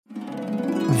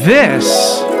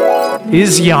This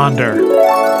is Yonder.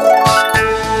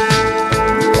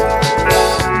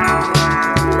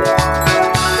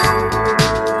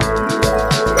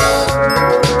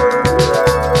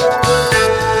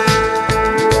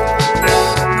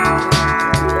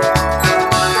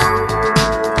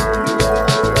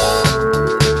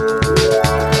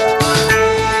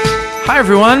 Hi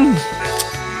everyone,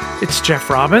 it's Jeff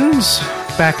Robbins,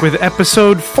 back with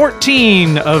episode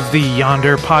 14 of the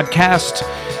Yonder podcast.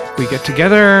 We get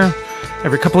together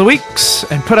every couple of weeks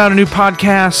and put out a new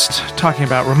podcast talking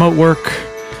about remote work,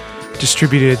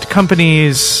 distributed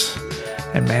companies,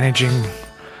 and managing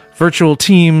virtual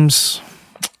teams,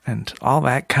 and all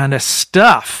that kind of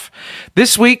stuff.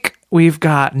 This week, we've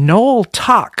got Noel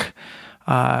Tock,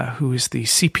 who is the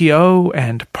CPO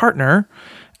and partner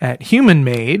at Human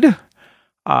Made,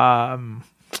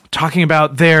 talking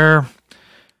about their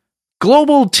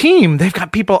global team. They've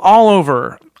got people all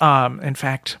over. In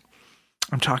fact,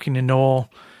 I'm talking to Noel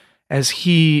as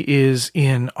he is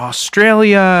in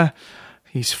Australia.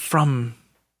 He's from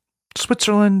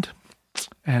Switzerland,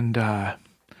 and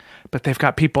but they've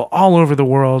got people all over the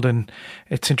world, and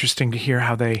it's interesting to hear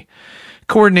how they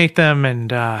coordinate them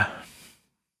and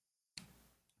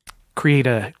create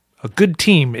a good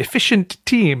team, efficient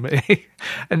team,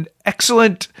 an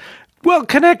excellent,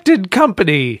 well-connected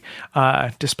company,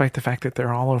 despite the fact that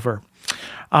they're all over.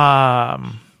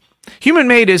 Human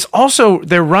Made is also,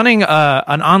 they're running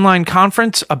an online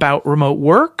conference about remote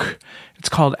work. It's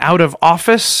called Out of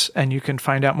Office, and you can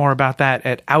find out more about that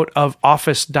at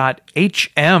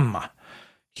outofoffice.hm.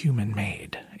 Human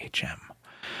Made, HM.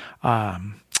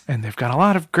 And they've got a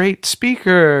lot of great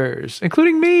speakers,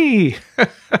 including me,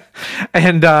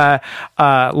 and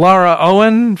Laura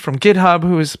Owen from GitHub,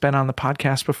 who has been on the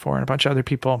podcast before, and a bunch of other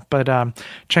people. But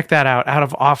check that out,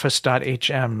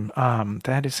 outofoffice.hm.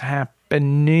 That is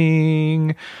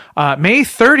happening May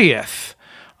 30th.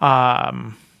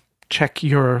 Check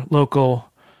your local,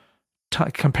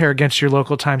 compare against your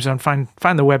local time zone. Find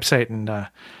the website, and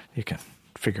you can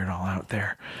figure it all out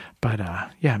there. But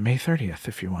yeah, May 30th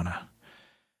if you want to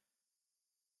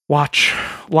watch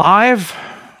live.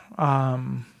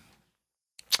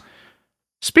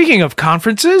 Speaking of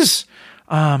conferences,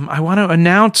 I want to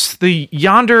announce the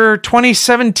Yonder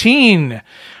 2017.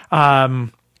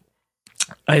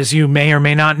 As you may or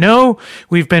may not know,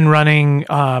 we've been running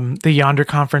the Yonder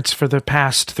conference for the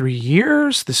past 3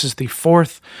 years. This is the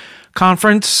fourth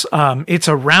conference. It's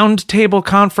a roundtable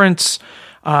conference.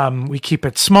 We keep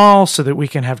it small so that we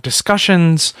can have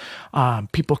discussions.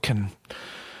 People can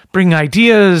bring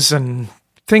ideas and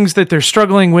things that they're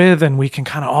struggling with, and we can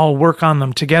kind of all work on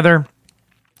them together.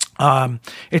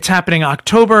 It's happening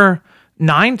October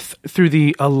 9th through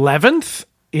the 11th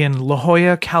in La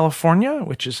Jolla, California,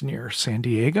 which is near San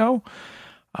Diego,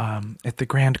 at the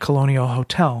Grand Colonial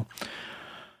Hotel.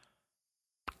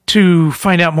 To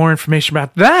find out more information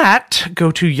about that,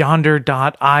 go to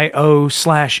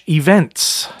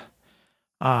yonder.io/events.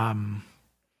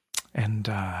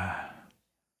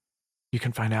 You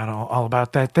can find out all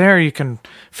about that there. You can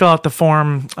fill out the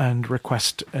form and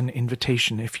request an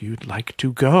invitation if you'd like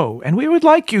to go. And we would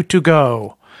like you to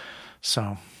go.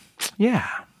 So, yeah.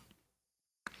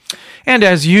 And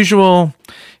as usual,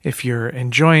 if you're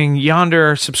enjoying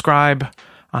Yonder, subscribe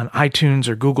on iTunes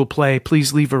or Google Play.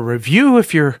 Please leave a review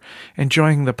if you're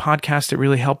enjoying the podcast. It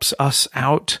really helps us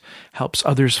out, helps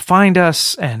others find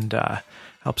us, and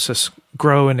helps us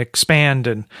grow and expand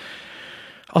and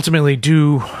ultimately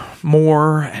do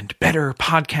more and better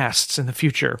podcasts in the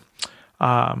future.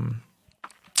 And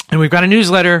we've got a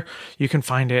newsletter. You can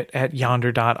find it at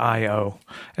yonder.io,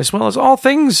 as well as all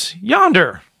things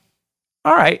Yonder.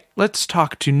 All right, let's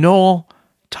talk to Noel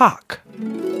Tock.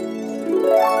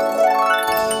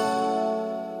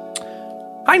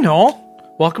 Hi, Noel.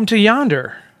 Welcome to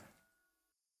Yonder.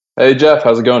 Hey, Jeff.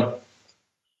 How's it going?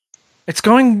 It's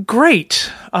going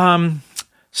great.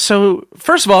 So,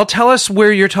 first of all, tell us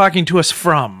where you're talking to us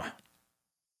from.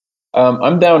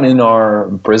 I'm down in our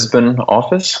Brisbane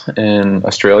office in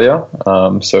Australia.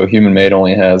 So Human Made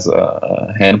only has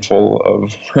a handful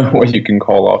of what you can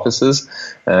call offices,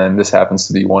 and this happens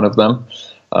to be one of them.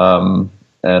 And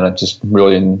I just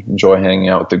really enjoy hanging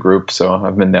out with the group, so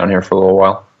I've been down here for a little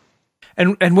while.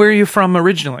 And where are you from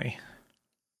originally?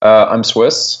 I'm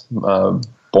Swiss.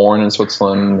 Born in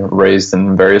Switzerland, raised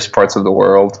in various parts of the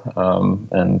world,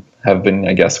 and have been,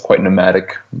 I guess, quite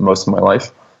nomadic most of my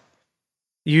life.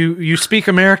 You speak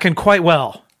American quite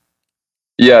well.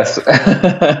 Yes,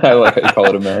 I like how you call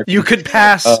it American. You could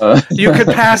pass. You could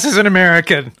pass as an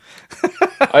American.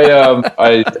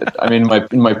 I mean,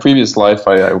 in my previous life,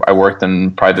 I worked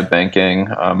in private banking.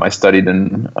 I studied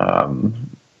in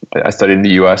I studied in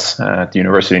the U.S. At the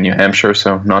University of New Hampshire,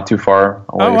 so not too far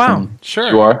away from sure.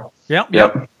 you are.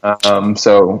 Yep.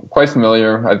 So quite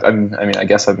familiar. I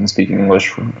guess I've been speaking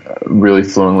English really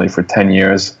fluently for 10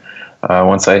 years.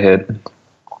 Once I hit,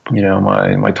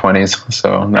 my 20s,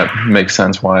 so that makes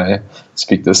sense why I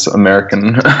speak this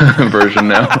American version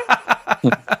now.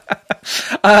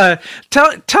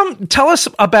 Tell us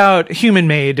about Human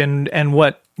Made and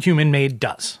what Human Made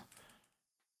does.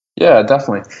 Yeah,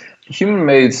 definitely. Human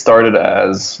Made started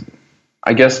as,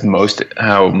 I guess,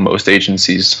 how most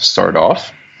agencies start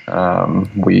off.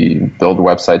 We build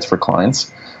websites for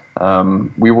clients.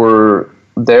 We were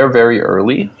there very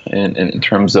early in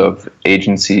terms of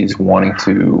agencies wanting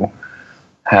to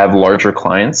have larger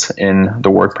clients in the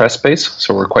WordPress space.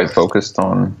 So we're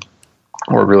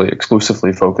really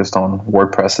exclusively focused on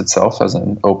WordPress itself as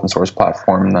an open source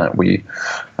platform that we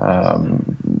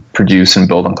produce and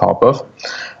build on top of.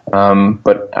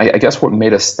 But I guess what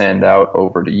made us stand out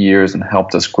over the years and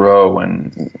helped us grow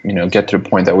and get to the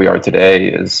point that we are today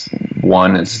is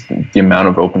the amount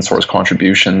of open source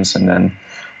contributions, and then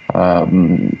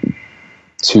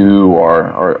two,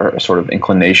 our sort of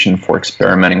inclination for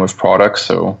experimenting with products.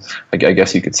 So I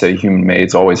guess you could say Human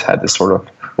Made's always had this sort of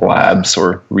labs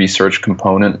or research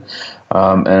component.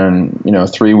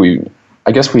 And three, we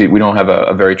don't have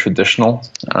a very traditional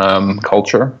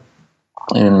culture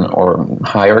or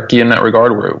hierarchy in that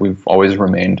regard, where we've always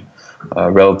remained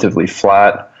relatively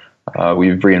flat.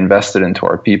 We've reinvested into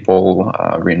our people,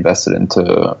 reinvested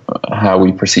into how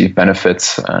we perceive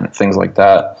benefits and things like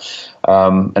that.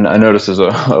 And I notice there's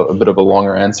a bit of a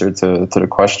longer answer to the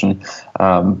question,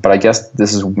 but I guess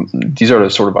these are the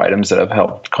sort of items that have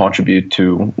helped contribute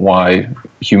to why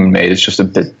Human Made is just a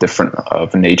bit different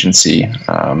of an agency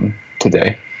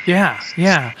today.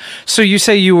 Yeah. So you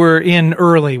say you were in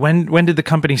early. When did the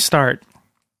company start?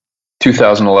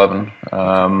 2011,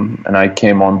 and I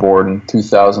came on board in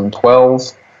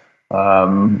 2012.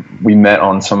 We met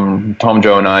Tom,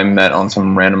 Joe, and I met on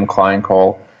some random client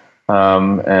call.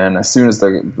 And as soon as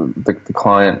the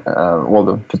client,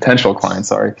 the potential client,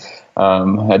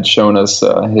 had shown us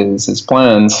his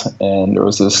plans, and it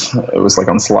was like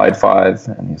on slide 5,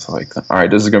 and he's like, all right,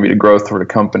 this is going to be the growth for the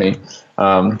company.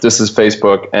 This is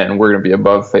Facebook, and we're going to be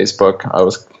above Facebook. I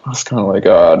was kind of like,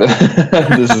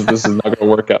 this is not going to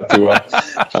work out too well.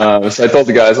 So I told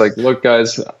the guys, like, look,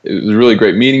 guys, it was really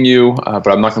great meeting you, but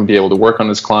I'm not going to be able to work on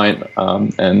this client.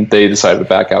 And they decided to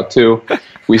back out too.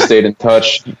 We stayed in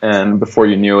touch, and before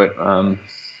you knew it,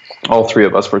 all three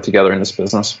of us were together in this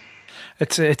business.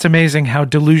 It's amazing how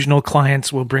delusional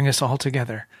clients will bring us all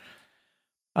together.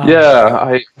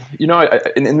 Yeah,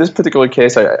 in this particular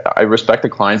case, I respect the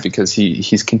client because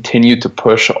he's continued to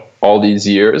push all these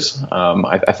years.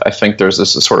 I think there's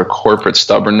this sort of corporate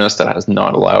stubbornness that has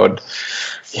not allowed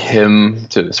him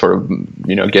to sort of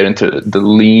get into the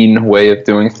lean way of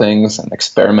doing things and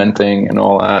experimenting and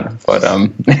all that. But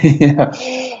yeah,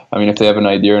 I mean, if they have an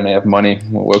idea and they have money,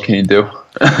 what can you do?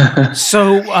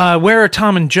 So where are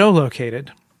Tom and Joe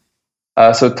located?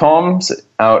 So Tom's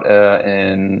out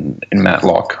in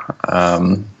Matlock.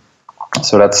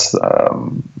 So that's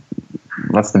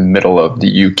the middle of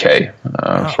the UK.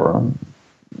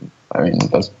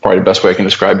 That's probably the best way I can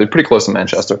describe it. Pretty close to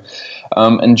Manchester.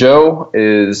 And Joe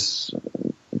is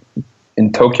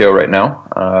in Tokyo right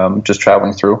now, just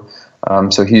traveling through.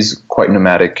 So he's quite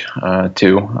nomadic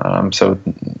too. So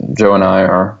Joe and I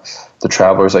are the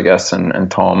travelers, I guess, and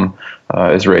Tom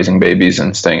is raising babies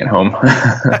and staying at home.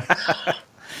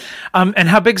 And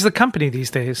how big's the company these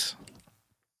days?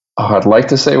 I'd like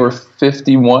to say we're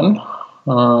 51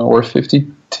 or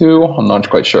 52. I'm not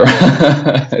quite sure.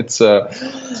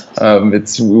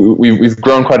 We've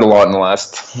grown quite a lot in the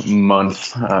last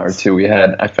month or two.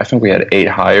 I think we had 8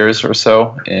 hires or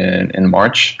so in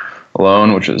March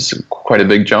alone, which is quite a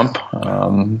big jump.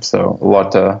 So a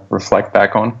lot to reflect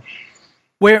back on.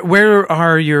 Where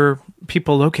are your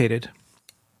people located?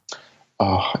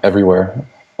 Everywhere.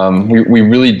 We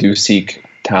really do seek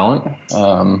talent,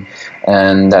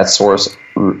 and that source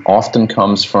often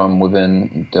comes from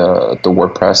within the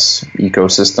WordPress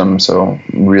ecosystem. So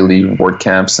really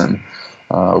WordCamps and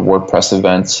WordPress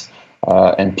events,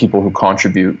 and people who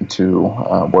contribute to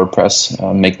WordPress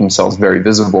make themselves very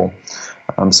visible.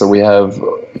 So we have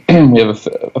a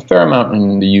fair amount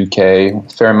in the UK, a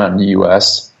fair amount in the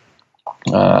US,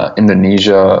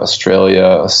 Indonesia,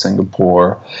 Australia,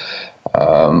 Singapore,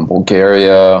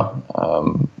 Bulgaria,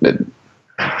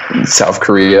 South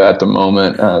Korea at the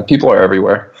moment. People are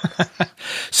everywhere.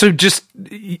 So just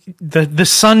the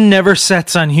sun never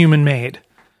sets on Human Made.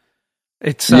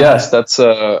 It's yes, that's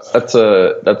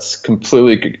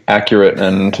completely accurate,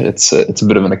 and it's a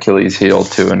bit of an Achilles heel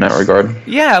too in that regard.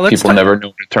 Yeah, people never know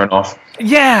when to turn off.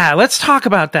 Yeah, let's talk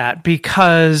about that,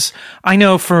 because I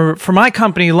know for my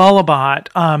company,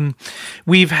 Lullabot,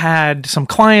 we've had some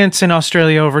clients in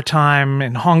Australia over time,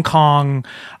 in Hong Kong.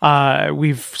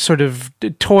 We've sort of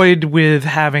toyed with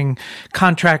having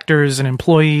contractors and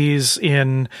employees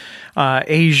in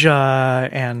Asia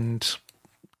and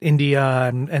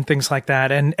India and things like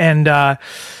that. And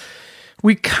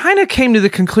we kind of came to the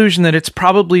conclusion that it's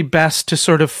probably best to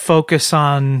sort of focus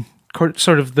on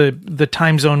sort of the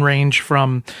time zone range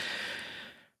from,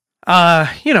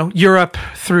 Europe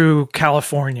through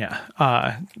California.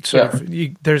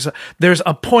 There's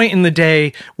a point in the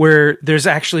day where there's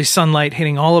actually sunlight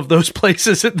hitting all of those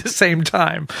places at the same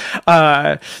time,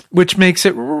 which makes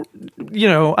it,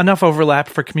 enough overlap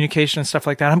for communication and stuff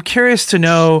like that. I'm curious to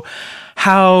know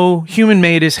how Human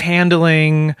Made is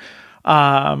handling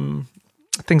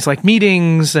things like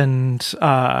meetings and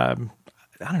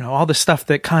all the stuff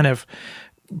that kind of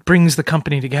brings the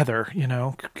company together,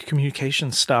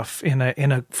 communication stuff in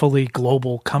a fully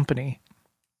global company.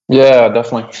 Yeah,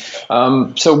 definitely.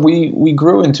 So we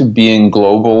grew into being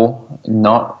global,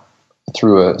 not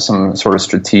through some sort of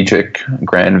strategic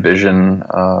grand vision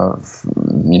of,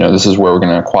 this is where we're going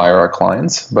to acquire our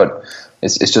clients, but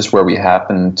it's just where we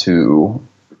happen to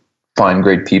find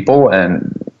great people.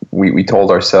 And we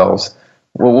told ourselves,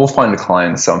 well, we'll find a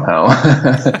client somehow,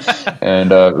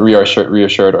 and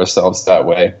reassured ourselves that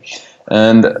way.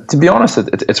 And to be honest,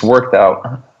 it's worked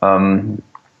out.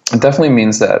 It definitely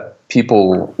means that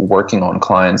people working on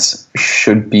clients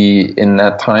should be in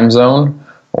that time zone,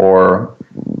 or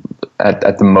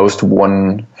at the most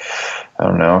one, I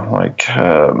don't know,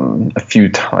 a few,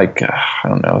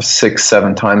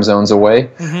 6-7 time zones away.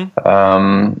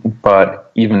 Mm-hmm.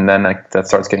 But even then, that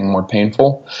starts getting more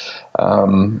painful.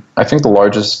 I think the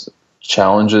largest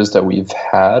challenges that we've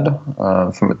had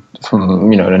from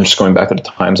and just going back to the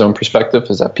time zone perspective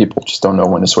is that people just don't know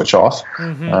when to switch off.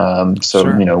 Mm-hmm.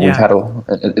 Sure. We've had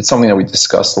it's something that we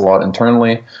discussed a lot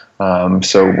internally.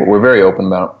 So we're very open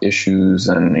about issues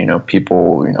and,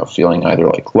 people, feeling either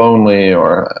like lonely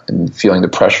or feeling the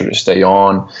pressure to stay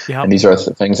on. Yep. And these are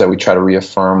the things that we try to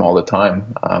reaffirm all the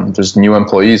time. There's new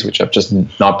employees which have just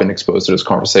not been exposed to this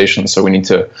conversation. So we need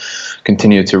to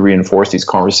continue to reinforce these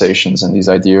conversations and these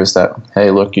ideas that, hey,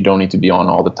 look, you don't need to be on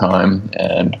all the time.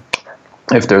 And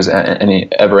if there's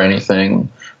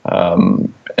anything,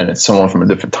 and it's someone from a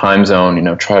different time zone,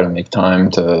 try to make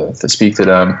time to speak to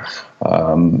them.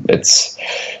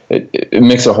 It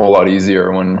makes it a whole lot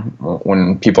easier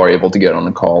when people are able to get on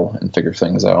a call and figure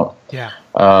things out. Yeah.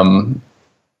 To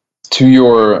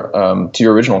your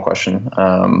original question,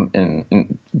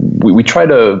 and we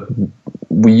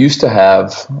used to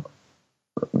have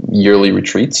yearly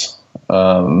retreats.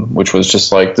 Which was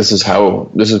just like, this is how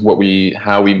we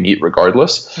meet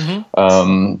regardless.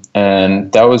 Mm-hmm.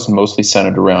 And that was mostly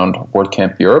centered around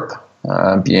WordCamp Europe,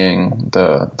 being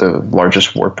the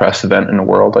largest WordPress event in the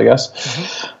world, I guess.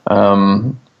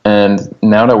 Mm-hmm. And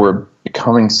now that we're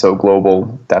becoming so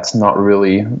global, that's not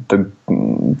really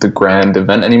the grand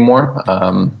event anymore.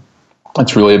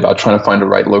 It's really about trying to find the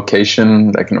right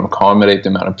location that can accommodate the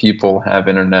amount of people, have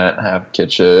internet, have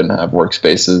kitchen, have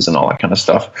workspaces, and all that kind of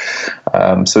stuff.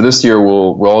 So this year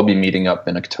we'll all be meeting up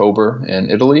in October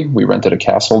in Italy. We rented a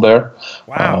castle there.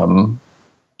 Wow.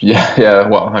 Yeah.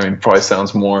 Well, probably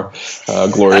sounds more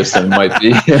glorious than it might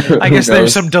be. I guess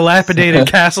there's some dilapidated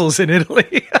castles in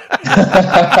Italy.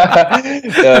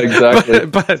 Yeah, exactly.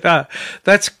 But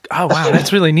that's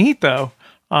that's really neat, though.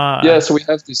 So we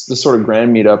have this sort of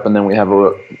grand meetup, and then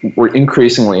we're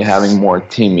increasingly having more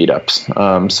team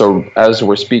meetups. So as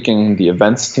we're speaking, the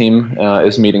events team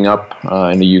is meeting up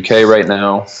in the UK right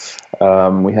now.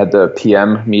 We had the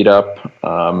PM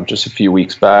meetup just a few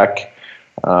weeks back.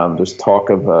 There's talk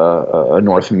of a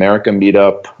North America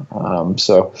meetup.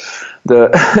 So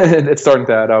it's starting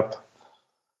to add up.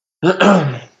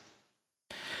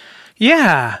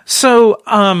 Yeah. So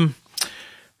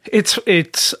it's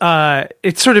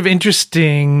sort of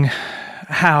interesting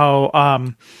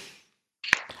how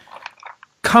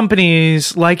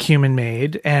companies like Human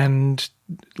Made and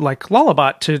like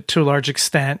Lullabot to a large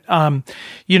extent, kind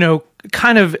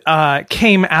of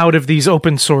came out of these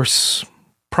open source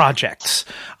projects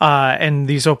and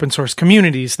these open source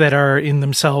communities that are in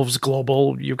themselves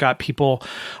global. You've got people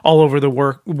all over the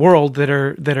world that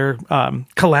are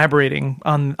collaborating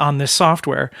on this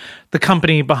software. The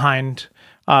company behind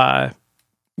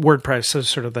WordPress is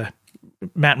sort of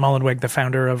Matt Mullenweg, the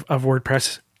founder of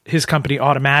WordPress his company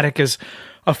Automatic is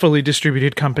a fully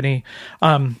distributed company.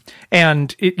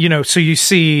 And it, so you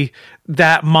see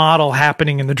that model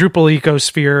happening in the Drupal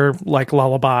ecosphere, like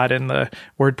Lullabot, and the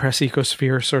WordPress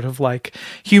ecosphere, sort of like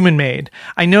human made.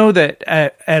 I know that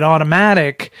at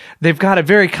Automatic, they've got a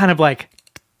very kind of like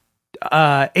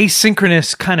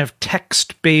asynchronous kind of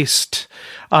text-based,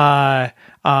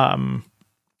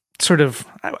 sort of,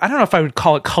 I don't know if I would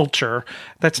call it culture.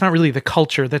 That's not really the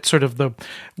culture. That's sort of the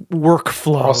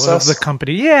workflow process of the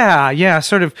company. Yeah.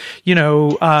 Sort of,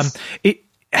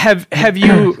 have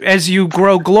you, as you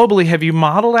grow globally, have you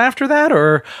modeled after that,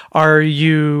 or are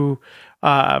you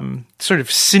sort of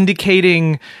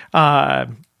syndicating?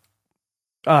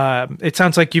 It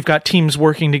sounds like you've got teams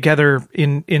working together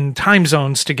in time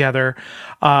zones together.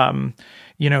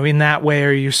 In that way,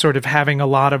 are you sort of having a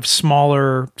lot of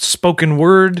smaller spoken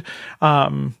word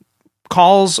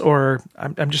calls, or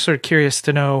I'm just sort of curious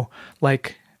to know,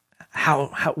 like,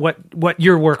 what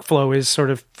your workflow is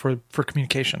sort of for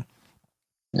communication.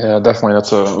 Yeah, definitely.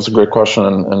 That's a great question,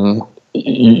 and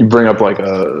you bring up like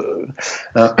a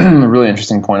really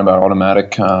interesting point about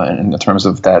Automatic in terms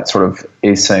of that sort of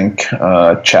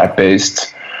async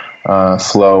chat-based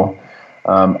flow.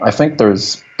 I think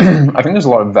there's a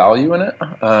lot of value in it,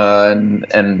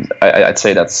 and I'd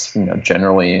say that's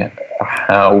generally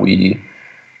how we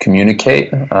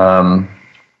communicate.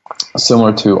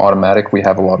 Similar to Automatic, we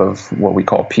have a lot of what we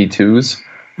call P2s,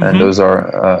 and those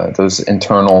are those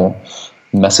internal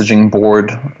messaging board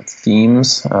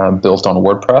themes built on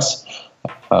WordPress.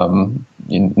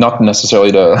 Not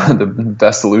necessarily the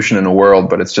best solution in the world,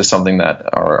 but it's just something that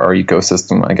our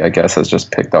ecosystem, I guess, has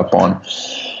just picked up on.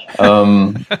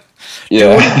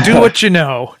 Do what you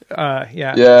know.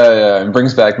 Yeah. It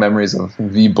brings back memories of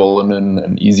vBulletin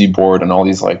and EasyBoard and all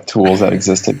these like tools that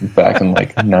existed back in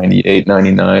like 98,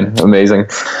 99. Amazing.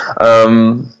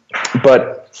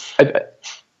 But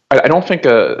I don't think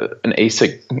an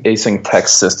async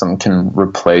text system can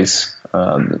replace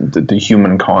the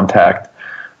human contact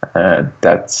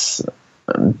that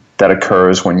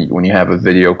occurs when you have a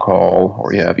video call,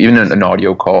 or you have even an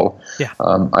audio call. Yeah.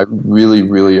 I really,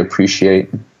 really appreciate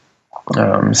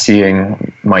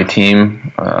seeing my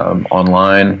team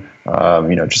online.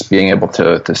 Just being able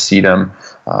to see them.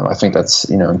 I think that's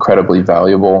incredibly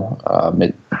valuable.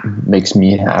 It makes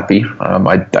me happy.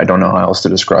 I don't know how else to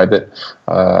describe it.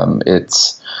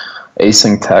 It's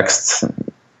async text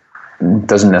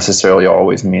doesn't necessarily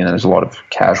always mean there's a lot of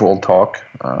casual talk.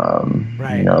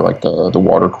 Right. Like the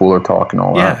water cooler talk and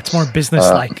all that. Yeah, it's more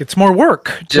business-like. It's more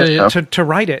work to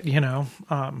write it.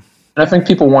 And I think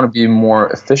people want to be more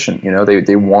efficient.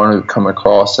 They want to come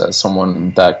across as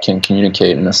someone that can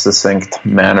communicate in a succinct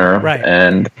manner, right,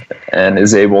 and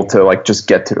is able to like just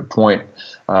get to the point.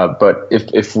 But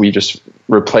if we just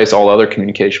replace all other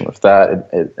communication with that,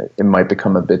 it might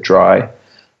become a bit dry,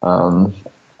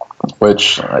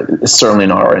 which is certainly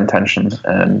not our intention.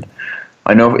 And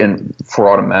I know for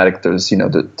Automatic, there's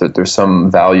there's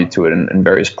some value to it in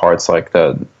various parts, like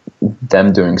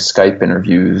them doing Skype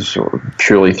interviews or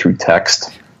purely through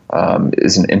text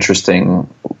is an interesting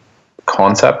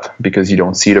concept, because you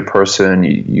don't see the person,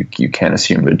 you can't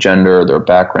assume their gender, their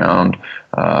background,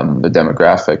 the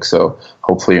demographic. So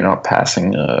hopefully you're not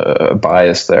passing a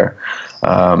bias there.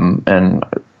 And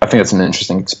I think it's an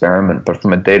interesting experiment. But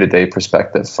from a day-to-day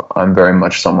perspective, I'm very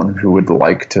much someone who would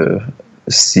like to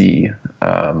see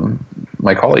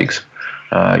my colleagues,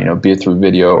 be it through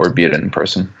video or be it in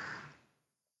person.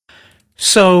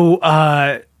 So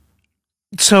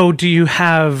do you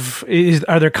have?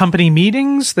 Are there company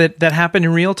meetings that happen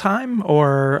in real time,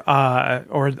 or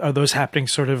are those happening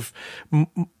sort of?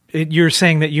 You're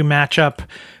saying that you match up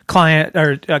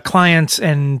clients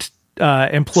and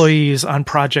employees on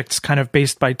projects kind of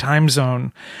based by time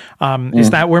zone.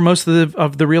 Is that where most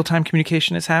of the real time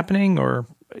communication is happening, or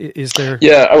is there?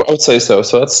 Yeah, I would say so.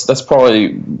 So that's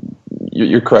probably.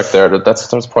 You're correct there. That's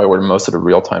probably where most of the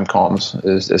real-time comms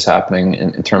is happening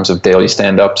in terms of daily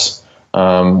stand-ups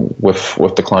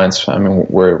with the clients. I mean,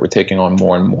 we're taking on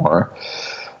more and more,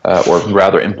 or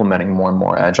rather implementing more and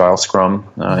more agile Scrum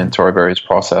into our various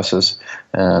processes.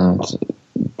 And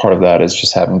part of that is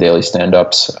just having daily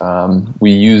stand-ups.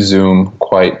 We use Zoom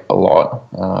quite a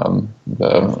lot,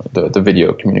 the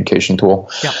video communication tool.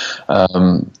 Yeah.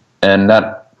 And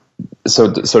that. So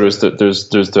there's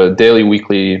the daily,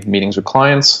 weekly meetings with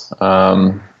clients.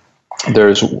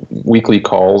 There's weekly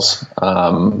calls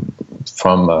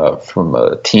from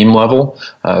a team level.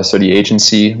 So the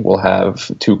agency will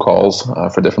have 2 calls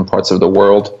for different parts of the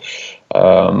world,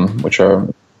 which are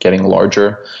getting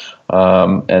larger.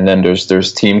 And then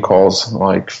there's team calls,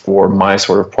 like for my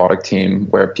sort of product team,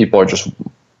 where people are just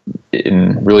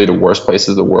in really the worst places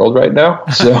of the world right now.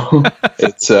 So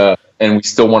it's and we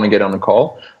still want to get on the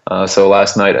call. So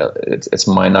last night it's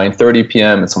my 9:30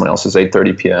 p.m. It's someone else's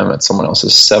 8:30 p.m. It's someone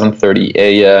else's 7:30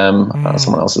 a.m.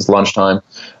 Someone else's lunchtime.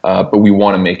 But we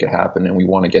want to make it happen, and we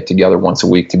want to get together once a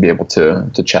week to be able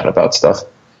to chat about stuff.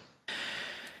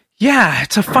 Yeah,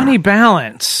 it's a funny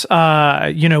balance.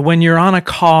 When you're on a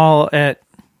call at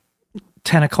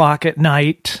 10 o'clock at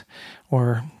night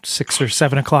or 6 or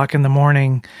 7 o'clock in the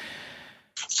morning,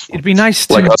 it'd be nice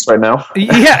to, like us right now.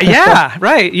 yeah,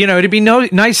 right. It'd be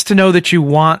nice to know that you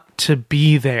want to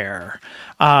be there.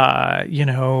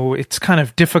 It's kind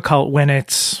of difficult when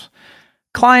it's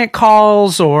client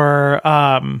calls or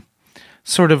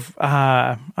sort of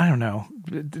I don't know,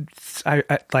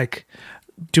 I like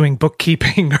doing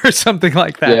bookkeeping or something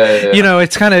like that.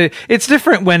 Yeah. It's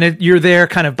different when you're there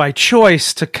kind of by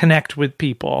choice to connect with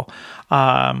people.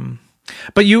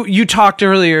 But you talked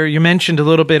earlier, you mentioned a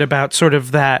little bit about sort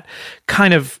of that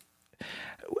kind of,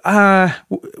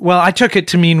 I took it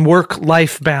to mean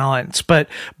work-life balance, but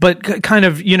kind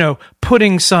of,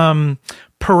 putting some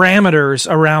parameters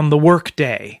around the work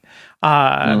day.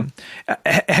 Have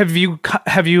you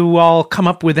all come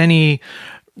up with any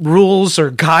rules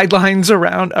or guidelines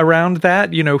around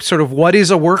that? Sort of what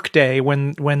is a work day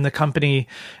when the company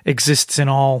exists in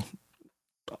all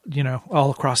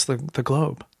across the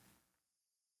globe?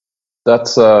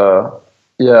 That's a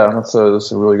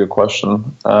really good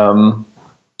question.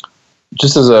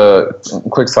 Just as a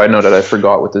quick side note that I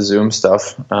forgot with the Zoom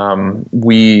stuff,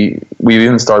 we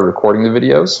even started recording the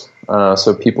videos,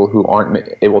 so people who aren't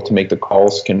able to make the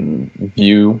calls can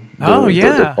view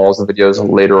the calls and videos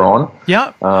later on.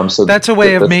 Yeah, so that's a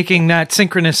way of making that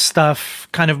synchronous stuff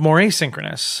kind of more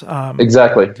asynchronous.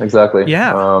 Exactly.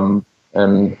 Yeah.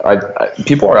 And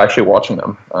people are actually watching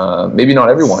them. Maybe not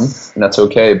everyone, and that's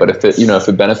okay. But if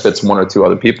it benefits one or two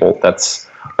other people, that's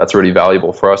really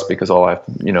valuable for us, because all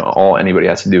anybody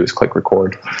has to do is click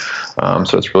record.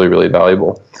 So it's really, really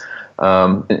valuable.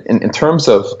 In terms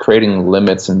of creating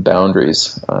limits and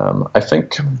boundaries, I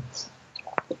think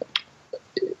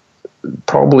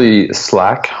probably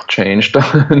Slack changed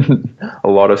a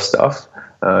lot of stuff.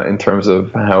 In terms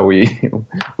of how we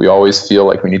always feel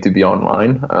like we need to be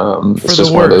online. It's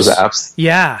just one of those apps.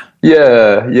 Yeah.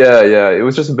 It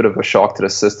was just a bit of a shock to the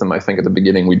system. I think at the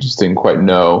beginning we just didn't quite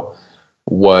know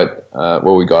what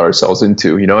we got ourselves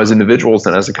into, as individuals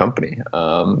and as a company.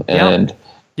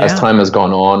 As time has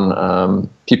gone on,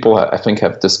 people I think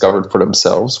have discovered for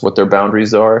themselves what their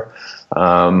boundaries are,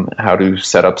 how to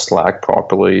set up Slack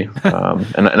properly.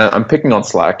 And I'm picking on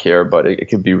Slack here, but it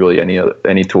could be really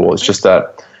any tool. It's just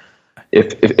that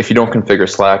if you don't configure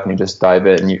Slack and you just dive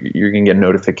in, you're going to get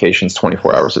notifications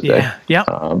 24 hours a day. Yeah.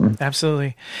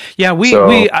 Absolutely. Yeah.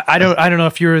 I don't know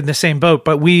if you're in the same boat,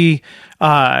 but we,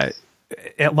 at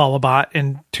Lullabot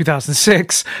in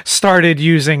 2006 started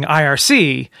using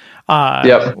IRC,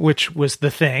 which was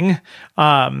the thing.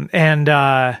 But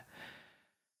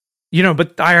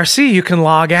IRC, you can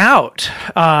log out.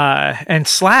 And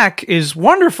Slack is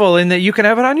wonderful in that you can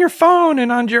have it on your phone and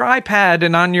on your iPad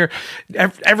and on your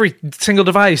every single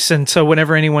device. And so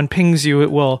whenever anyone pings you,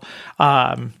 it will,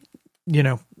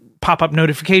 pop up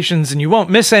notifications and you won't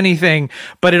miss anything.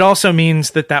 But it also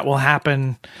means that will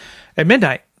happen at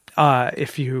midnight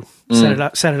if you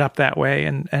set it up that way.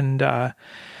 And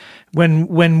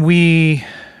when we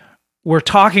were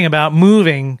talking about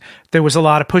moving, there was a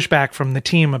lot of pushback from the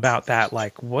team about that.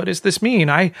 Like, what does this mean?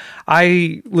 I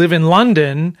live in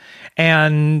London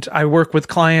and I work with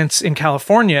clients in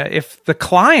California. If the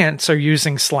clients are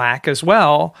using Slack as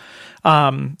well,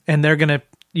 and they're going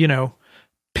to,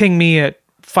 ping me at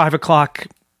 5 o'clock,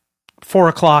 4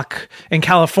 o'clock in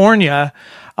California,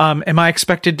 am I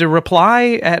expected to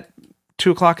reply at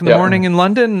 2 o'clock in the morning in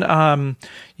London?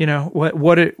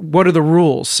 What are the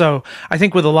rules? So I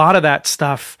think with a lot of that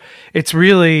stuff, it's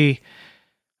really,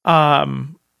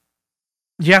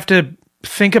 you have to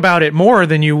think about it more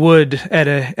than you would at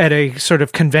a sort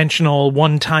of conventional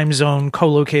one time zone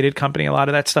co-located company. A lot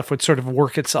of that stuff would sort of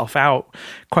work itself out.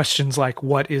 Questions like,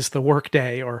 what is the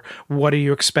workday, or what are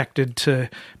you expected to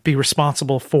be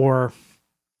responsible for?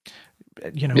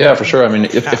 Yeah, for sure. I mean,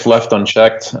 if left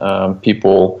unchecked,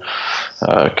 people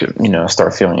could,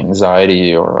 start feeling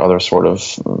anxiety or other sort of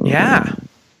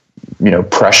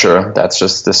pressure. That's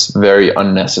just this very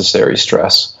unnecessary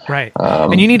stress. Right.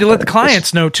 And you need to let the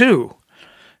clients know too.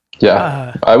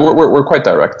 Yeah, we're quite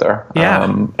direct there. Yeah.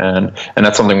 And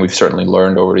that's something we've certainly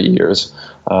learned over the years.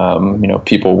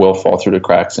 People will fall through the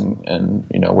cracks, and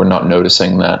we're not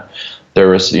noticing that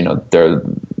there is,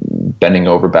 bending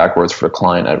over backwards for the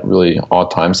client at really odd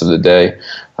times of the day.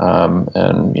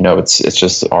 And it's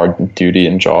just our duty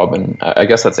and job, and I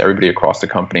guess that's everybody across the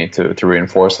company to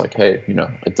reinforce, like, hey,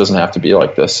 it doesn't have to be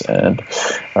like this, and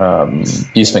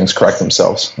these things correct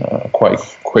themselves quite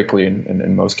quickly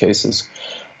in most cases.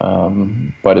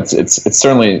 But it's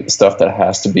certainly stuff that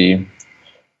has to be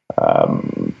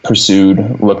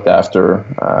pursued, looked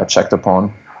after, checked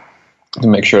upon to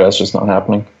make sure that's just not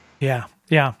happening. Yeah.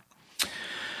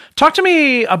 Talk to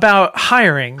me about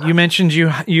hiring. You mentioned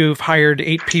you've hired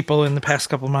 8 people in the past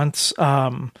couple of months.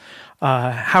 How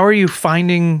are you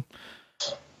finding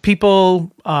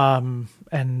people and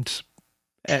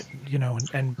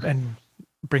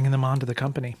bringing them onto the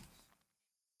company?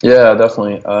 Yeah,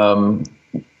 definitely.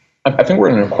 I think we're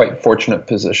in a quite fortunate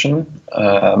position.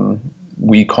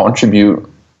 We contribute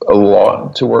a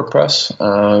lot to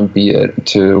WordPress, be it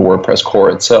to WordPress core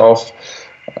itself,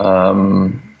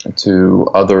 to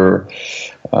other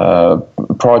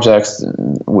projects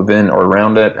within or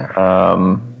around it,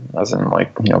 as in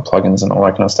plugins and all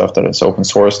that kind of stuff that is open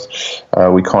sourced.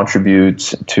 We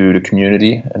contribute to the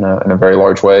community in a very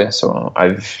large way. So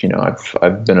I've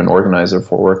been an organizer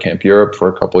for WordCamp Europe for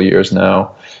a couple of years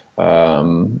now.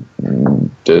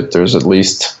 There's at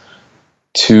least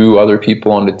 2 other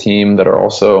people on the team that are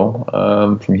also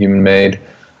from Human Made.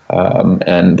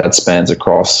 And that spans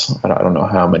across, I don't know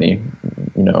how many,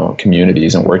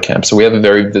 communities and WordCamps. So we have a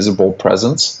very visible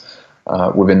presence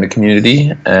within the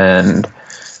community, and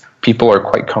people are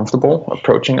quite comfortable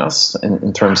approaching us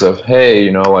in terms of,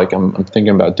 hey, I'm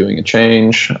thinking about doing a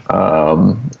change.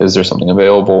 Is there something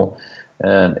available?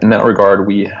 And in that regard,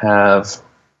 we have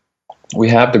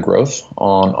the growth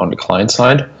on the client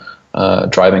side.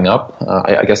 Driving up.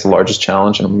 I guess the largest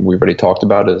challenge, and we've already talked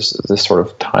about, is this sort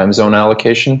of time zone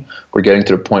allocation. We're getting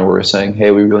to the point where we're saying,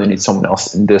 hey, we really need someone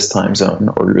else in this time zone,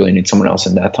 or we really need someone else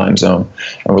in that time zone,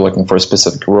 and we're looking for a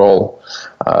specific role.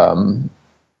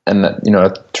 And that,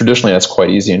 traditionally that's quite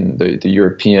easy in the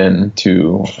European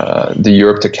to the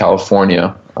Europe to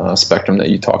California spectrum that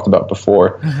you talked about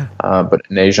before. Mm-hmm. But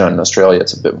in Asia and Australia,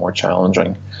 it's a bit more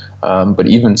challenging. But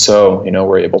even so,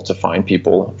 we're able to find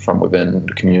people from within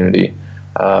the community.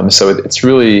 So it's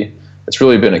really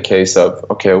been a case of,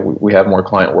 okay, we have more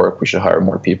client work, we should hire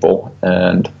more people.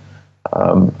 And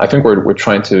I think we're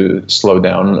trying to slow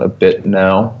down a bit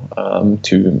now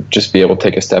to just be able to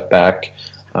take a step back,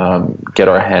 get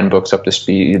our handbooks up to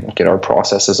speed, get our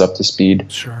processes up to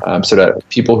speed. Sure. So that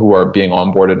people who are being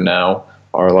onboarded now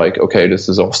are like, okay, this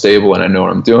is all stable and I know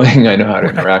what I'm doing. I know how to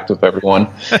interact with everyone.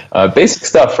 Basic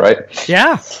stuff, right?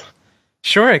 Yeah,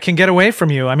 sure. It can get away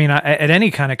from you. I mean, at any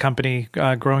kind of company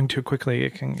growing too quickly,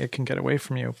 it can get away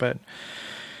from you. But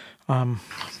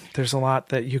there's a lot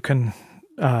that you can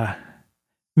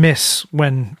miss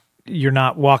when you're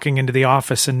not walking into the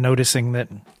office and noticing that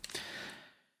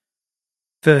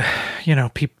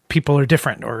people are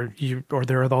different, or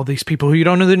there are all these people who you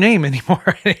don't know their name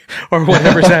anymore, or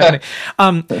whatever's happening.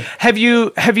 Have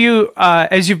you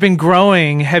as you've been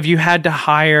growing, have you had to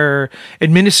hire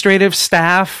administrative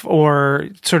staff or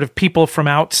sort of people from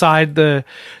outside the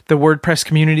WordPress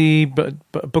community, but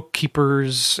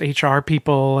bookkeepers, HR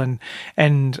people,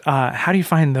 and how do you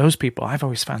find those people? I've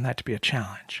always found that to be a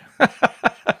challenge.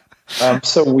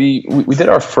 So we did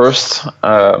our first.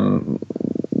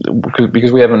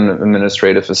 Because we have an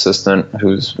administrative assistant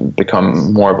who's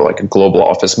become more of a global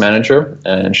office manager,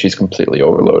 and she's completely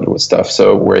overloaded with stuff.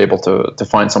 So we're able to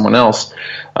find someone else.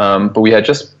 But we had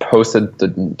just posted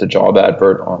the job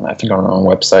advert on our own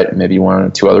website and maybe 1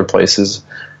 or 2 other places.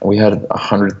 And we had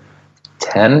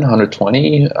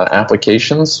 120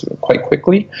 applications quite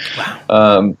quickly.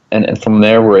 Wow. And from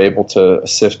there, we're able to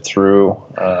sift through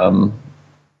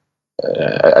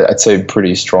I'd say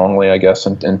pretty strongly, I guess,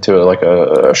 into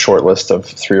a short list of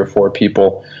 3 or 4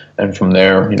 people, and from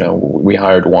there, we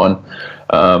hired one,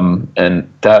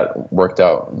 and that worked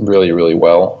out really, really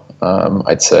well.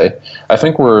 I'd say. I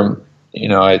think we're,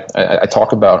 I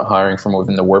talk about hiring from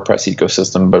within the WordPress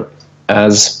ecosystem, but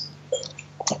as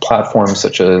platforms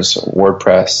such as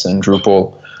WordPress and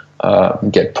Drupal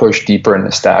get pushed deeper in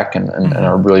the stack and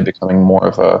are really becoming more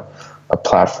of a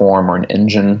platform or an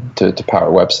engine to power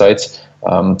websites,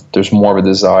 there's more of a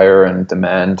desire and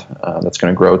demand that's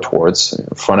going to grow towards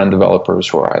front-end developers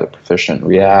who are either proficient in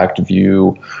React,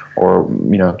 Vue, or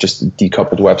just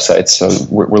decoupled websites. So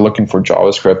we're looking for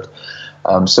JavaScript.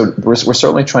 So we're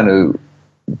certainly trying to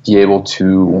be able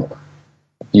to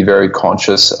be very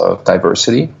conscious of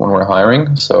diversity when we're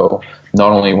hiring. So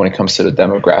not only when it comes to the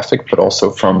demographic, but also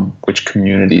from which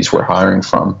communities we're hiring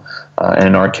from. And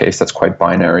in our case, that's quite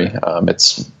binary.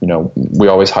 It's, we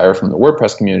always hire from the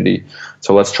WordPress community,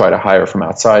 So let's try to hire from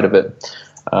outside of it.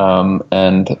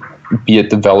 And be it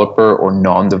developer or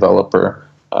non-developer,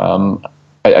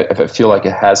 I feel like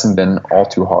it hasn't been all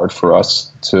too hard for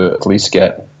us to at least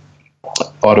get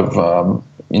a lot of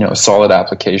solid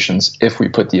applications if we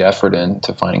put the effort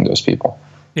into finding those people.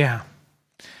 Yeah.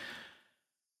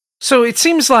 So it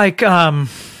seems like a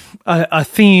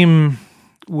theme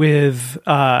with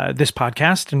this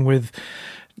podcast and with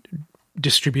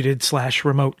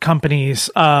distributed/remote companies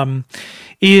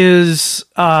is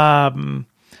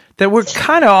that we're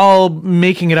kind of all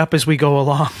making it up as we go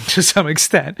along to some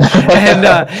extent.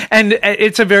 And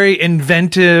it's a very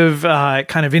inventive,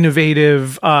 kind of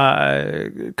innovative,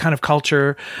 kind of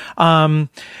culture. And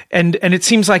it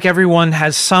seems like everyone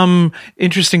has some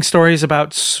interesting stories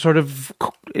about sort of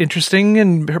interesting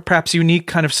and perhaps unique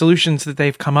kind of solutions that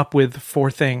they've come up with for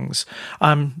things.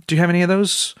 Do you have any of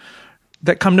those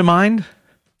that come to mind?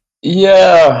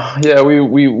 Yeah,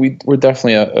 we're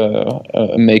definitely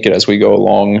a make it as we go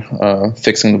along,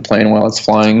 fixing the plane while it's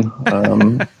flying,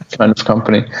 kind of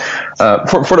company,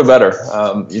 for the better.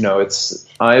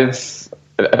 I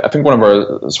think one of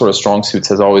our sort of strong suits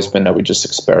has always been that we just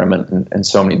experiment in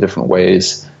so many different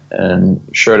ways, and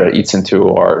sure, that eats into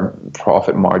our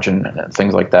profit margin and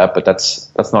things like that. But that's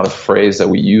not a phrase that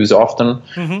we use often.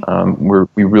 Mm-hmm.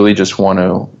 We really just want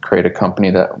to create a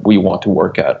company that we want to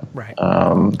work at. Right.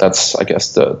 That's, I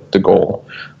guess, the goal.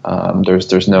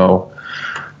 There's no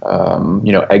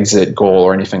exit goal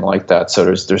or anything like that. So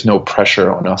there's no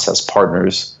pressure on us as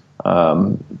partners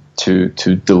to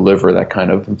deliver that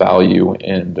kind of value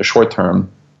in the short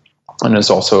term. And there's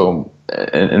also,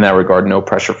 in that regard, no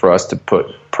pressure for us to put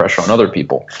pressure on other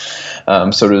people.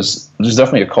 So there's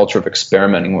definitely a culture of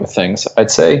experimenting with things.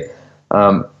 I'd say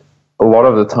a lot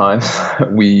of the time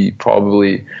we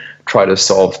probably try to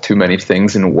solve too many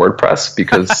things in WordPress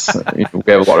because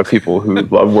we have a lot of people who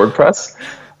love WordPress.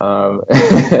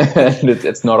 And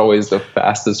it's not always the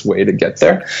fastest way to get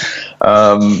there.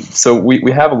 So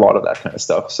we have a lot of that kind of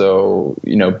stuff. So,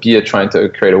 be it trying to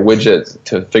create a widget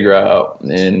to figure out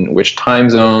in which time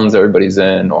zones everybody's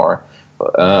in, or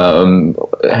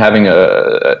having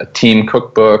a team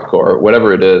cookbook or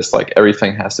whatever it is, like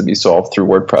everything has to be solved through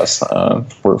WordPress,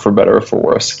 for better or for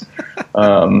worse.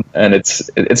 And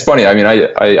it's funny. I mean,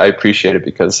 I appreciate it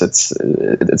because it's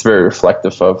very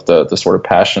reflective of the sort of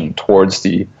passion towards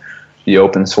the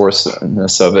open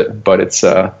sourceness of it, but it's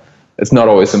not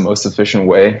always the most efficient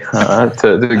way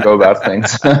to go about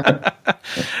things.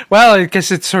 Well, I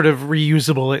guess it's sort of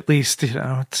reusable, at least.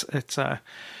 It's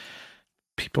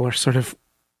people are sort of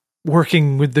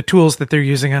working with the tools that they're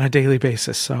using on a daily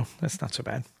basis, so that's not so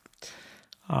bad.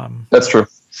 That's true.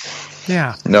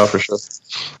 Yeah. No, for sure.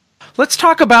 Let's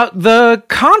talk about the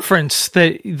conference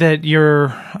that you're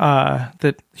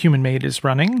that Human Made is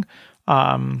running.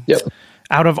 Yep.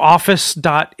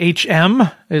 Outofoffice.hm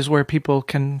is where people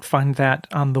can find that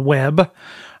on the web.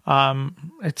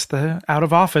 It's the Out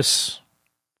of Office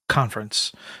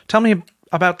conference. Tell me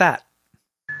about that.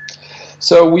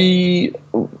 So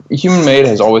Human Made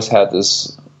has always had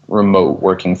this remote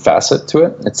working facet to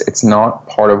it. It's not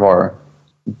part of our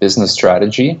business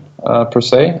strategy per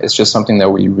se. It's just something that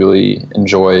we really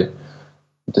enjoy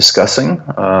discussing.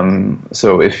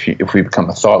 So if we become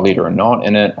a thought leader or not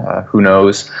in it, who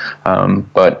knows?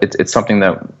 But it's something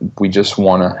that we just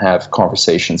want to have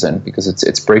conversations in because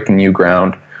it's breaking new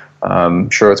ground.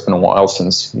 Sure, it's been a while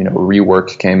since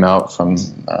Rework came out from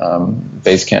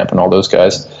Basecamp and all those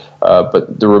guys,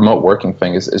 but the remote working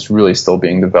thing is really still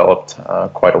being developed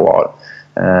quite a lot,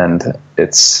 and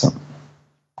it's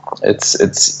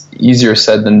easier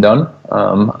said than done.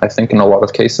 I think in a lot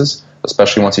of cases,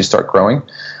 especially once you start growing.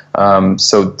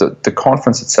 So the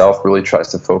conference itself really tries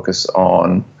to focus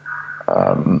on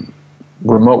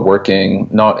remote working,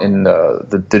 not in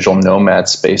the digital nomad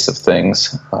space of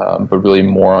things, but really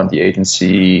more on the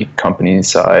agency, company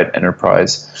side,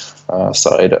 enterprise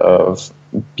side of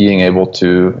being able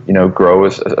to grow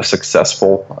as a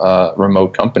successful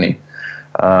remote company.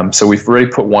 So we've already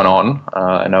put one on,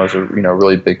 and that was a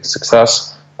really big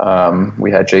success.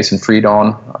 We had Jason Fried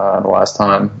on the last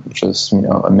time, which was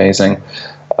amazing.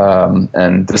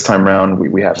 And this time around,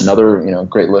 we have another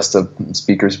great list of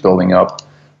speakers building up,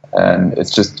 and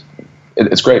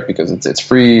it's great because it's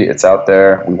free, it's out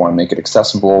there. We want to make it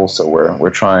accessible, so we're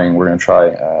going to try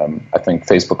I think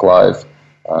Facebook Live,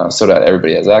 so that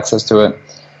everybody has access to it.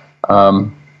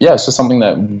 It's just something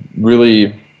that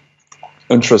really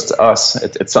interests us.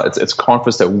 It's a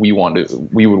conference that we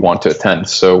would want to attend,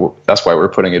 so that's why we're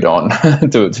putting it on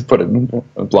to put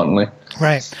it bluntly.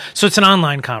 Right. So it's an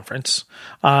online conference,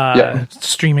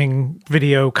 streaming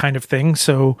video kind of thing.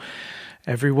 So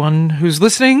everyone who's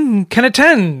listening can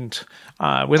attend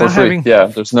without having. Yeah,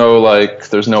 there's no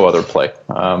other play.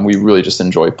 We really just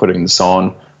enjoy putting this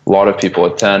on. A lot of people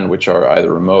attend, which are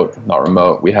either remote, not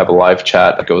remote. We have a live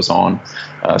chat that goes on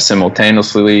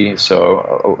simultaneously,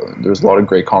 so there's a lot of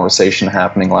great conversation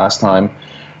happening last time.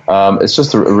 It's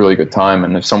just a really good time,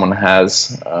 and if someone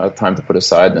has time to put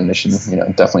aside, then they should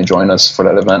definitely join us for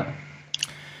that event.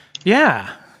 Yeah.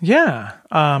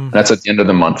 That's at the end of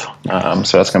the month,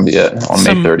 so that's going to be it on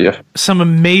May 30th. Some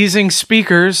amazing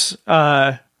speakers.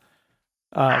 I'm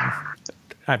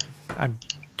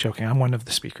joking. I'm one of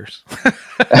the speakers.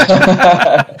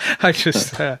 I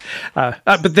just,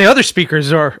 but the other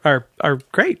speakers are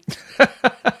great.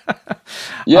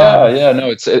 No,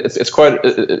 it's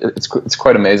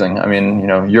quite amazing. I mean,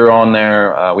 you're on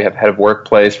there. We have head of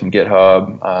workplace from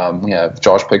GitHub. We have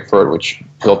Josh Pickford, which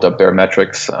built up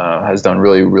Barometrics, has done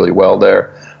really, really well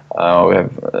there. We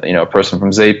have a person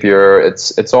from Zapier.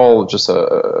 It's all just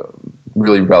a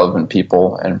really relevant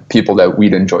people and people that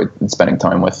we'd enjoy spending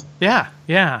time with. Yeah.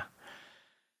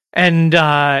 And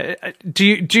do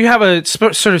you have a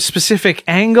sort of specific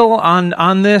angle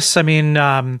on this? I mean,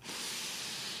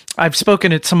 I've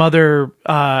spoken at some other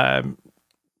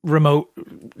remote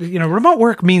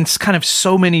work means kind of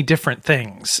so many different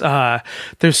things.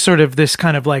 There's sort of this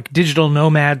kind of like digital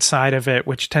nomad side of it,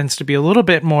 which tends to be a little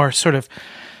bit more sort of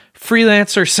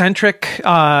freelancer centric,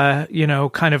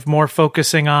 kind of more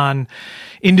focusing on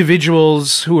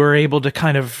individuals who are able to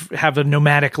kind of have a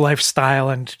nomadic lifestyle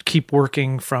and keep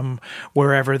working from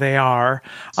wherever they are.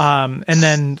 And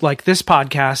then like this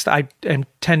podcast, I am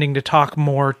tending to talk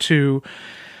more to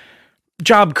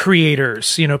job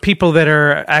creators, people that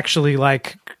are actually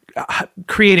like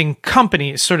creating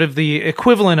companies, sort of the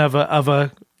equivalent of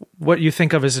a what you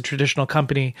think of as a traditional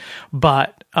company,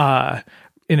 but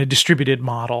in a distributed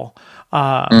model.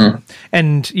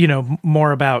 And,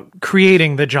 more about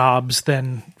creating the jobs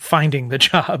than finding the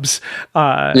jobs,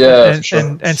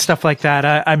 and stuff like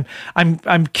that.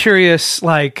 I'm curious,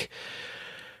 like,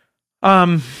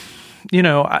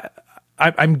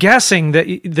 I'm guessing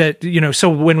that, so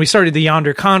when we started the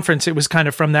Yonder conference, it was kind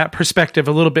of from that perspective,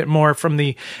 a little bit more from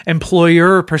the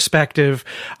employer perspective,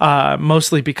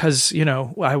 mostly because,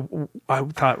 I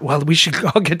thought, well, we should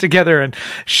all get together and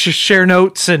share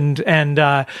notes and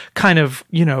kind of,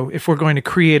 if we're going to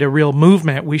create a real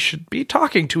movement, we should be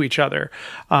talking to each other.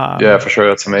 Yeah, for sure.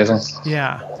 That's amazing.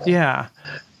 Yeah.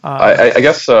 I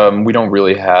guess we don't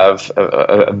really have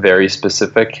a very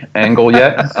specific angle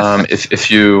yet. If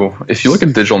you look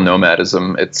at digital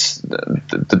nomadism, it's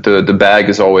the bag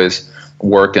is always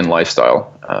work and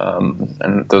lifestyle,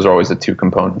 and those are always the two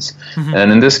components. Mm-hmm.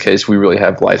 And in this case, we really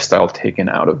have lifestyle taken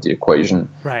out of the equation,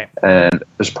 right? And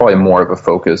there's probably more of a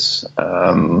focus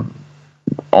on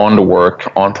the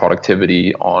work, on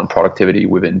productivity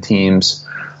within teams.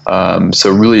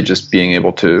 So really, just being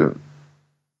able to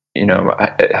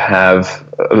have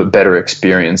a better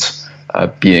experience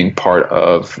being part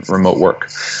of remote work.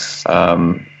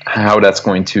 How that's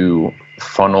going to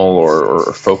funnel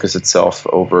or focus itself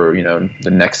over,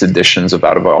 the next editions of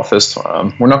Out of Office,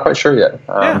 we're not quite sure yet.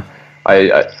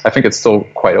 I think it's still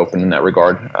quite open in that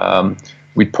regard.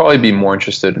 We'd probably be more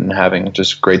interested in having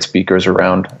just great speakers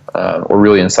around, or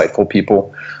really insightful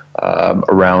people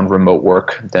around remote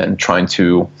work than trying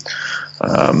to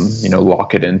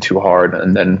lock it in too hard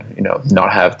and then,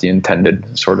 not have the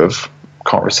intended sort of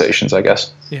conversations, I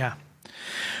guess. Yeah.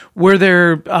 Were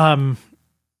there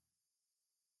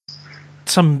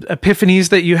some epiphanies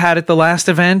that you had at the last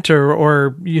event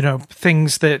or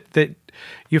things that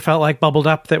you felt like bubbled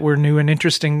up that were new and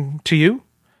interesting to you?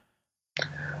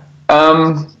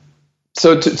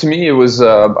 So to me, it was,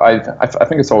 I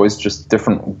think it's always just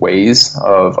different ways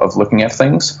of looking at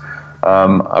things.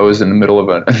 I was in the middle of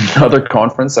another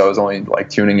conference. I was only like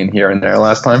tuning in here and there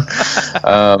last time.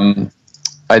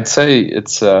 I'd say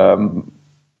it's,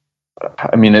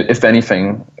 if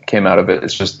anything came out of it,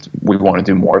 it's just, we want to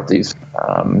do more of these.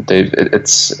 Dave,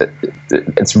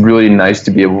 it's really nice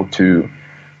to be able to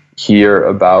hear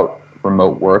about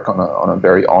remote work on a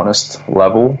very honest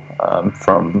level,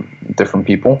 from different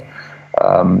people,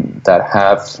 that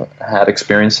have had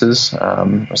experiences,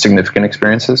 significant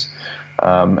experiences,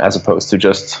 as opposed to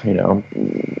just,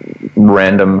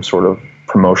 random sort of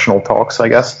promotional talks, I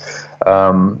guess.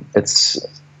 It's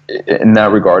in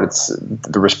that regard, it's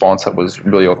the response that was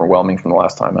really overwhelming from the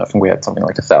last time. I think we had something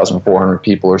like 1,400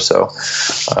 people or so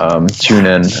tune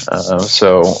in.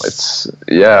 So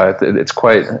it's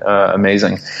quite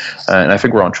amazing, and I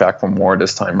think we're on track for more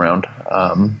this time around.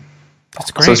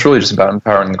 That's great. So it's really just about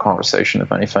empowering the conversation,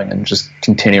 if anything, and just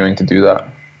continuing to do that.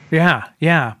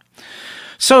 Yeah.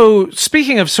 So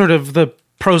speaking of sort of the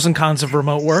pros and cons of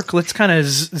remote work, let's kind of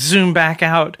zoom back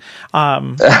out.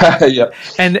 Yeah.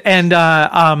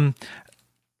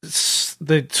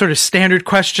 The sort of standard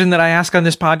question that I ask on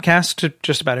this podcast to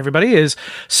just about everybody is,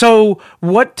 so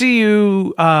what do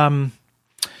you, over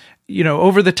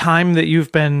the time that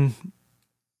you've been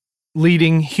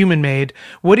leading Human Made,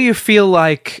 what do you feel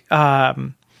like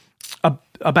about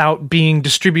being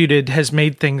distributed has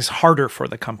made things harder for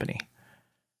the company?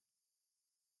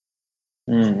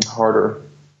 Harder.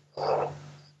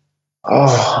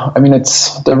 Oh, I mean,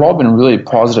 they've all been really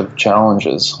positive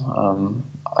challenges.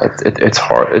 It's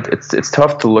hard. It's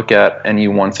tough to look at any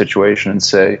one situation and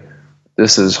say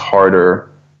this is harder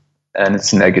and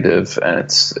it's negative and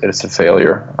it's a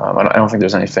failure. I don't think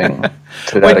there's anything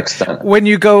to that extent. When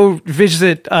you go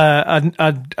visit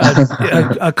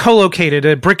a co-located,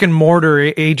 a brick and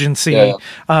mortar agency,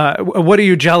 what are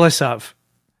you jealous of?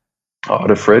 Oh,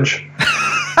 the fridge.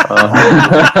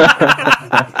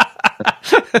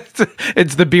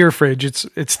 It's the beer fridge. It's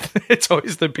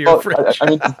always the beer fridge. I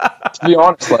mean, to be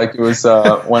honest, like it was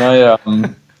when I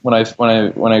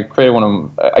created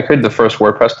I created the first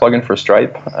WordPress plugin for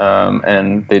Stripe,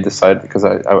 and they decided, because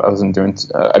I wasn't doing.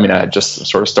 I had just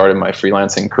sort of started my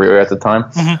freelancing career at the time.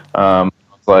 Mm-hmm.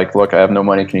 Like, look, I have no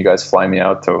money. Can you guys fly me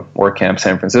out to WordCamp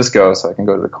San Francisco so I can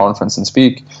go to the conference and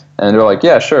speak? And they're like,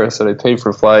 yeah, sure. So they paid for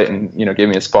a flight and gave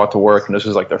me a spot to work. And this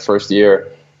was like their first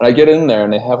year. And I get in there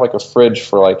and they have like a fridge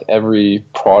for like every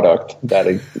product that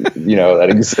that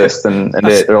exists. And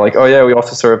they're like, oh yeah, we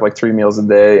also serve like 3 meals a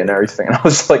day and everything. And I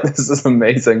was like, this is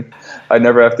amazing. I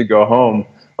never have to go home.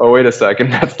 Oh, wait a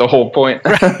second. That's the whole point.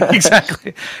 Right,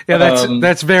 exactly. Yeah,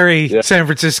 that's very San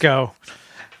Francisco.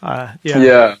 I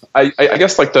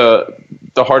guess like the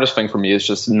hardest thing for me is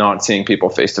just not seeing people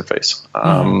face to face.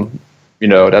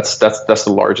 That's the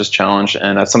largest challenge,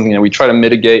 and that's something that we try to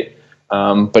mitigate.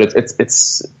 But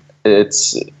it's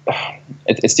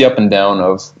the up and down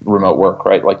of remote work,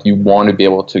 right? Like you want to be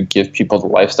able to give people the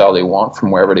lifestyle they want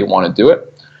from wherever they want to do it.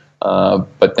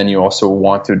 But then you also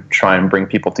want to try and bring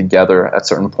people together at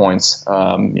certain points,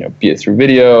 be it through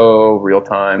video, real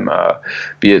time,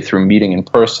 be it through meeting in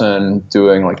person,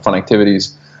 doing like fun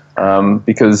activities,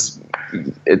 because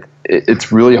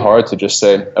it's really hard to just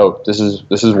say, oh, this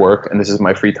is work and this is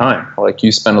my free time. Like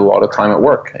you spend a lot of time at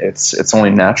work. It's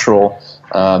only natural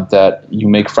that you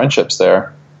make friendships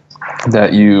there,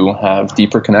 that you have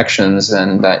deeper connections,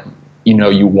 and that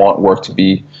you want work to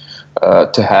be.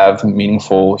 To have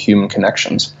meaningful human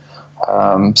connections.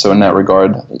 So in that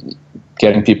regard,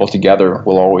 getting people together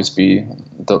will always be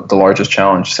the largest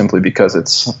challenge, simply because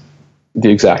it's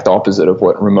the exact opposite of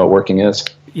what remote working is.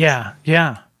 Yeah.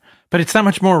 But it's that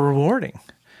much more rewarding.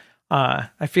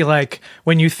 I feel like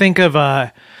when you think of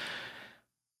a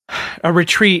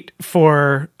retreat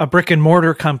for a brick and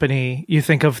mortar company, you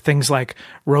think of things like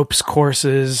ropes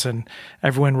courses and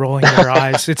everyone rolling their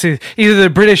eyes. It's either the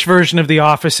British version of The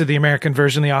Office or the American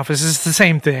version of The Office. It's the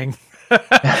same thing. But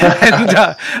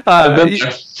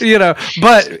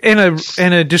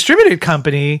in a distributed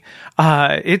company,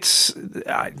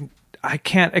 I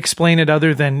can't explain it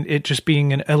other than it just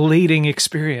being an elating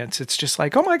experience. It's just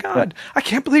like, oh my God, I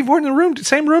can't believe we're in the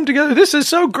same room together. This is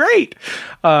so great.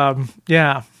 And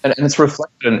it's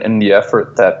reflected in the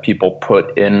effort that people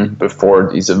put in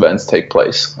before these events take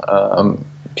place.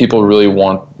 People really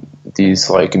want these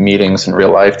like meetings in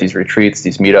real life, these retreats,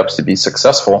 these meetups to be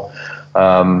successful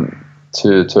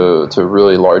to a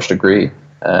really large degree.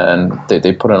 And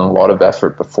they put in a lot of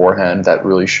effort beforehand that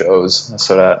really shows,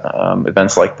 so that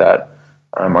events like that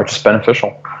are just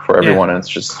beneficial for everyone, and it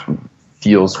just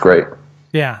feels great.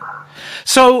 Yeah.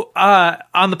 So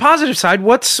on the positive side,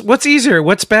 what's easier?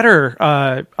 What's better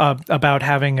about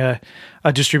having a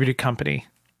distributed company?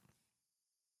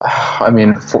 I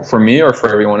mean, for me or for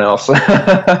everyone else?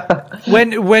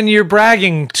 When you're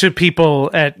bragging to people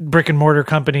at brick and mortar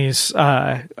companies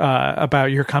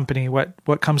about your company,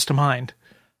 what comes to mind?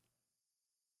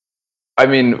 I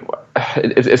mean,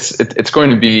 it's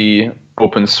going to be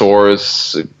open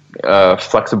source,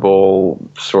 flexible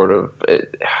sort of.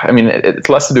 It's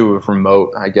less to do with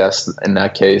remote, I guess, in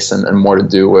that case, and more to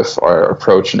do with our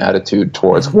approach and attitude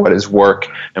towards what is work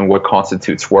and what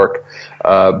constitutes work.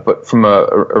 But from a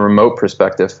remote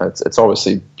perspective, it's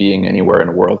obviously being anywhere in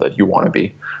the world that you want to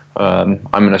be.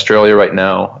 I'm in Australia right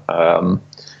now.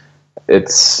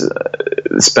 It's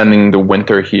spending the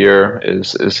winter here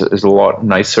is a lot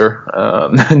nicer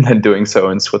than doing so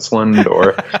in Switzerland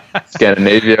or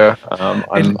Scandinavia.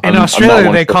 In Australia,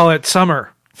 they call it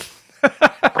summer.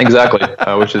 Exactly,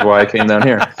 which is why I came down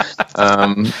here.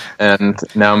 And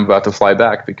now I'm about to fly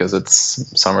back because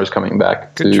summer's coming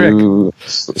back to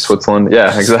Switzerland.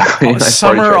 Yeah, exactly. Oh, nice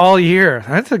summer all year.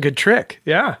 That's a good trick.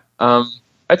 Yeah.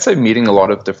 I'd say meeting a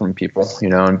lot of different people,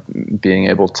 and being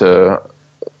able to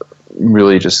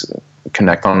really just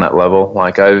connect on that level.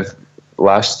 Like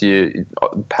last year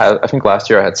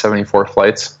I had 74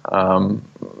 flights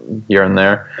here and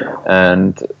there,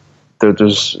 and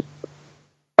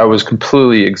I was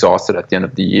completely exhausted at the end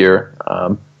of the year.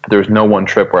 There was no one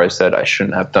trip where I said I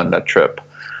shouldn't have done that trip.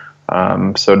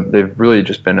 So they've really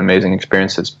just been amazing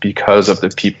experiences because of the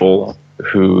people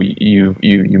who you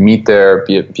meet there,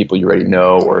 be it people you already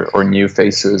know or new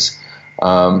faces.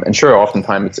 And sure,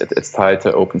 oftentimes it's tied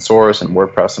to open source and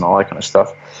WordPress and all that kind of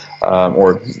stuff.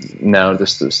 Or now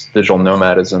this digital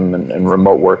nomadism and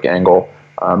remote work angle.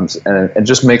 And it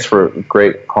just makes for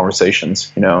great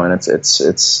conversations, and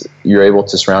it's you're able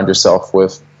to surround yourself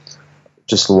with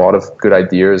just a lot of good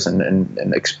ideas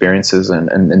and experiences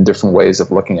and different ways of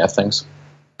looking at things.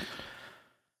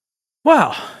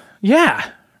 Wow. Yeah,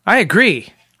 I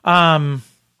agree. Well,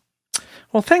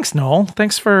 thanks, Noel.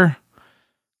 Thanks for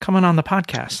coming on the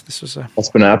podcast. It's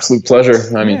been an absolute pleasure.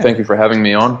 Thank you for having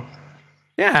me on.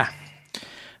 Yeah.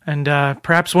 And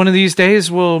perhaps one of these days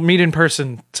we'll meet in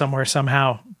person somewhere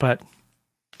somehow, but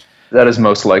that is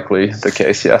most likely the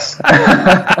case, yes.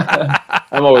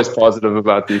 I'm always positive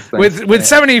about these things. With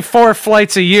 74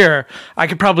 flights a year, I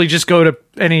could probably just go to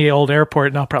any old airport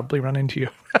and I'll probably run into you.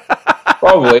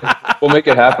 Probably. We'll make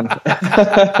it happen.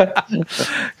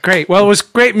 Great. Well, it was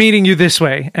great meeting you this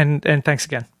way, and thanks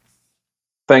again.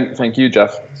 Thank you,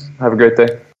 Jeff. Have a great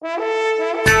day.